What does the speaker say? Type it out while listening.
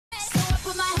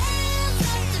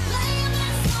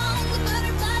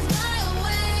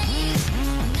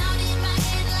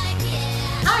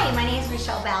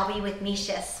Balbi with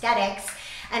Misha Aesthetics,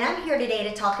 and I'm here today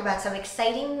to talk about some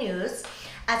exciting news.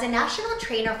 As a national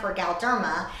trainer for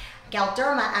Galderma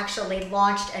actually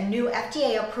launched a new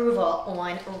FDA approval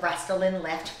on Restylane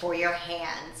Lift for your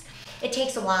hands. It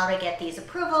takes a while to get these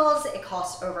approvals. It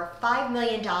costs over $5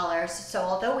 million. So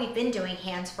although we've been doing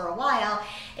hands for a while,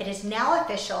 it is now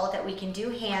official that we can do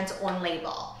hands on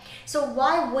label. So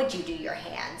why would you do your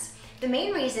hands? The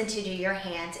main reason to do your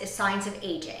hands is signs of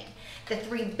aging. The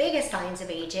three biggest signs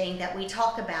of aging that we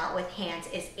talk about with hands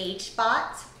is age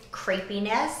spots,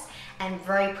 crepiness, and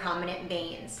very prominent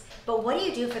veins. But what do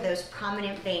you do for those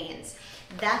prominent veins?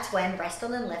 That's when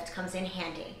Restylane Lift comes in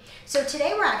handy. So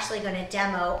today we're actually going to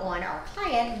demo on our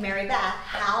client, Mary Beth,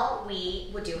 how we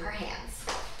would do her hands.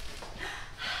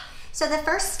 So the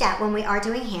first step when we are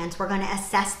doing hands, we're going to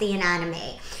assess the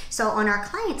anatomy. So on our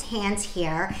client's hands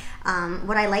here,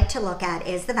 what I like to look at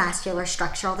is the vascular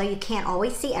structure. Although you can't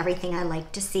always see everything, I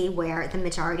like to see where the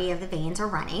majority of the veins are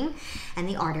running and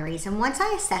the arteries. And once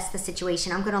I assess the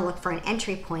situation, I'm going to look for an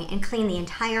entry point and clean the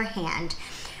entire hand.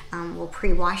 We'll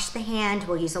pre-wash the hand,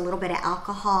 we'll use a little bit of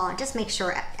alcohol, and just make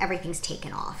sure everything's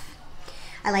taken off.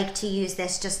 I like to use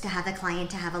this just to have the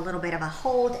client to have a little bit of a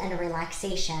hold and a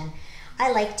relaxation.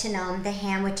 I like to numb the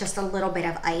hand with just a little bit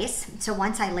of ice. So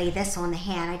once I lay this on the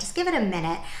hand, I just give it a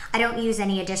minute. I don't use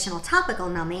any additional topical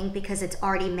numbing because it's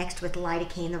already mixed with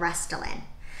lidocaine, the Restylane.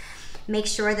 Make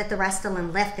sure that the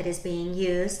Restylane Lift that is being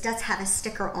used does have a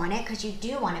sticker on it, because you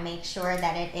do want to make sure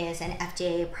that it is an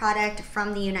FDA product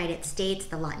from the United States.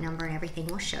 The lot number and everything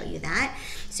will show you that.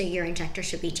 So your injector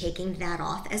should be taking that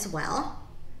off as well.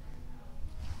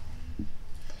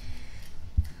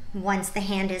 Once the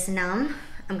hand is numb,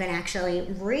 I'm going to actually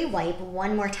re-wipe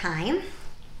one more time.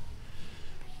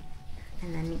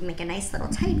 And then make a nice little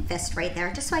tight fist right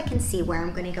there, just so I can see where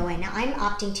I'm going to go in. Now I'm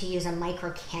opting to use a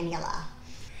micro cannula.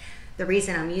 The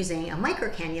reason I'm using a micro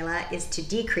cannula is to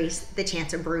decrease the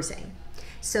chance of bruising.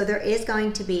 So there is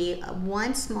going to be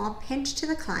one small pinch to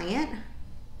the client.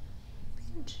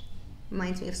 Pinch.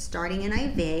 Reminds me of starting an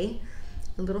IV,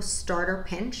 a little starter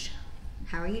pinch.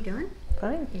 How are you doing?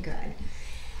 Fine. Good.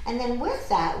 And then with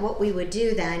that, what we would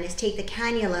do then is take the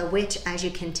cannula, which as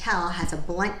you can tell has a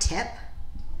blunt tip,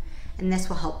 and this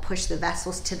will help push the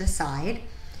vessels to the side.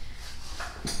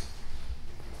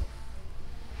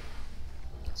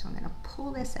 So I'm going to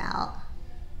pull this out,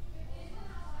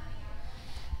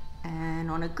 and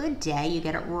on a good day you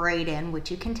get it right in, which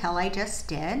you can tell I just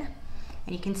did, and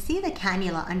you can see the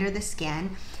cannula under the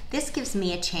skin. This gives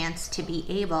me a chance to be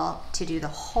able to do the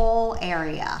whole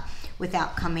area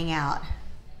without coming out.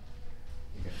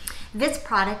 This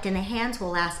product in the hands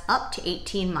will last up to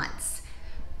 18 months.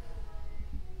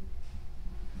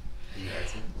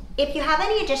 If you have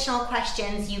any additional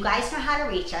questions, you guys know how to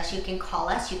reach us. You can call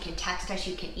us, you can text us,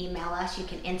 you can email us, you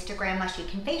can Instagram us, you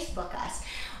can Facebook us.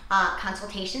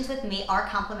 Consultations with me are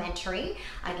complimentary.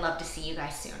 I'd love to see you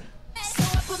guys soon.